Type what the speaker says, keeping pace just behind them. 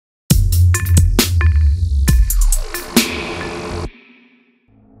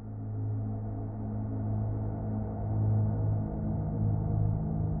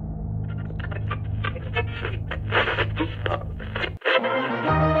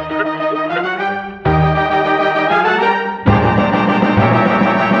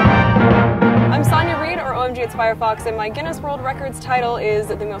OMGitsfirefoxx, and my Guinness World Records title is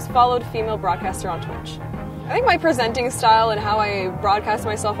the most followed female broadcaster on Twitch. I think my presenting style and how I broadcast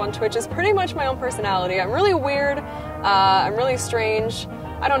myself on Twitch is pretty much my own personality. I'm really weird, I'm really strange.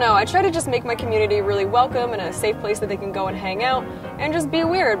 I don't know, I try to just make my community really welcome and a safe place that they can go and hang out and just be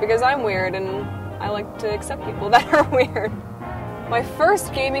weird because I'm weird and I like to accept people that are weird. My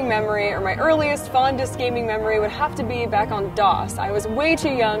first gaming memory, or my earliest, fondest gaming memory would have to be back on DOS. I was way too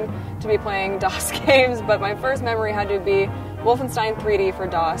young to be playing DOS games, but my first memory had to be Wolfenstein 3D for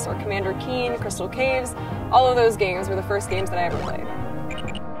DOS, or Commander Keen, Crystal Caves. All of those games were the first games that I ever played.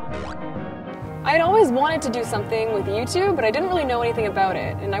 I had always wanted to do something with YouTube, but I didn't really know anything about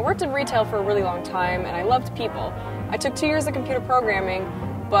it. And I worked in retail for a really long time, and I loved people. I took 2 years of computer programming,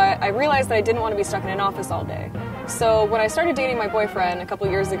 but I realized that I didn't want to be stuck in an office all day. So when I started dating my boyfriend a couple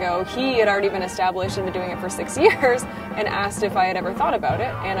years ago, he had already been established and been doing it for 6 years and asked if I had ever thought about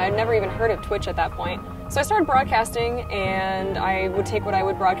it, and I'd never even heard of Twitch at that point. So I started broadcasting, and I would take what I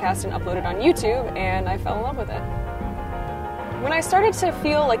would broadcast and upload it on YouTube, and I fell in love with it. When I started to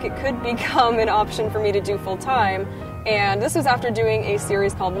feel like it could become an option for me to do full-time, and this was after doing a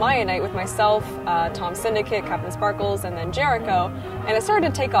series called Maya Night with myself, Tom Syndicate, Captain Sparkles, and then Jericho, and it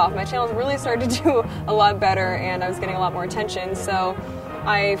started to take off. My channel really started to do a lot better, and I was getting a lot more attention, so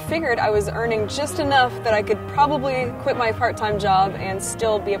I figured I was earning just enough that I could probably quit my part-time job and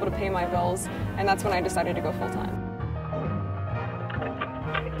still be able to pay my bills, and that's when I decided to go full-time.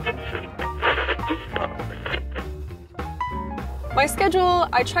 My schedule,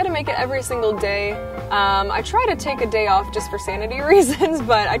 I try to make it every single day. I try to take a day off just for sanity reasons,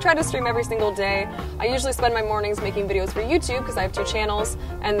 but I try to stream every single day. I usually spend my mornings making videos for YouTube because I have 2 channels,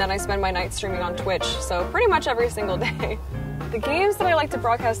 and then I spend my nights streaming on Twitch, so pretty much every single day. The games that I like to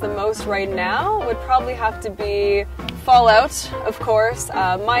broadcast the most right now would probably have to be Fallout, of course,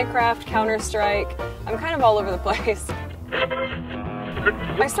 Minecraft, Counter-Strike. I'm kind of all over the place.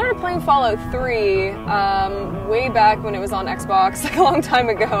 I started playing Fallout 3 way back when it was on Xbox, like a long time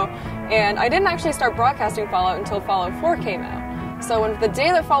ago, and I didn't actually start broadcasting Fallout until Fallout 4 came out. So when the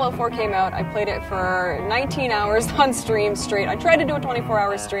day that Fallout 4 came out, I played it for 19 hours on stream straight. I tried to do a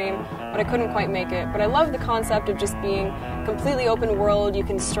 24-hour stream, but I couldn't quite make it. But I love the concept of just being completely open world. You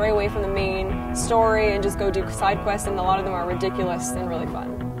can stray away from the main story and just go do side quests, and a lot of them are ridiculous and really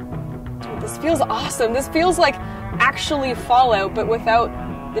fun. Dude, this feels awesome. This feels like actually Fallout, but without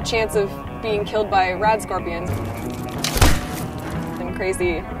the chance of being killed by rad scorpions and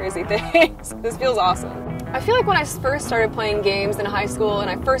crazy things. This feels awesome. I feel like when I first started playing games in high school and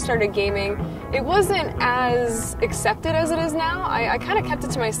I first started gaming, it wasn't as accepted as it is now. I kind of kept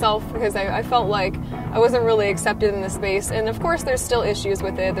it to myself because I felt like I wasn't really accepted in this space. And of course there's still issues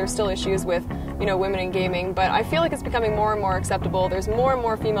with it. There's still issues with, you know, women in gaming, but I feel like it's becoming more and more acceptable. There's more and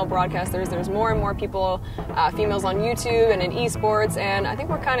more female broadcasters. There's more and more people, females on YouTube and in esports, and I think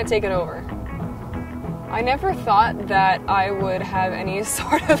we're kind of taking over. I never thought that I would have any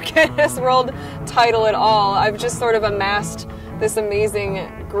sort of Guinness World title at all. I've just sort of amassed this amazing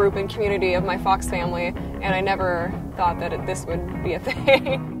group and community of my Fox family, and I never thought that this would be a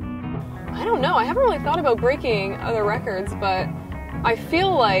thing. I don't know, I haven't really thought about breaking other records, but I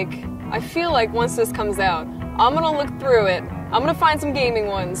feel like once this comes out, I'm gonna look through it, I'm gonna find some gaming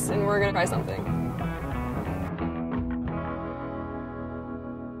ones, and we're gonna try something.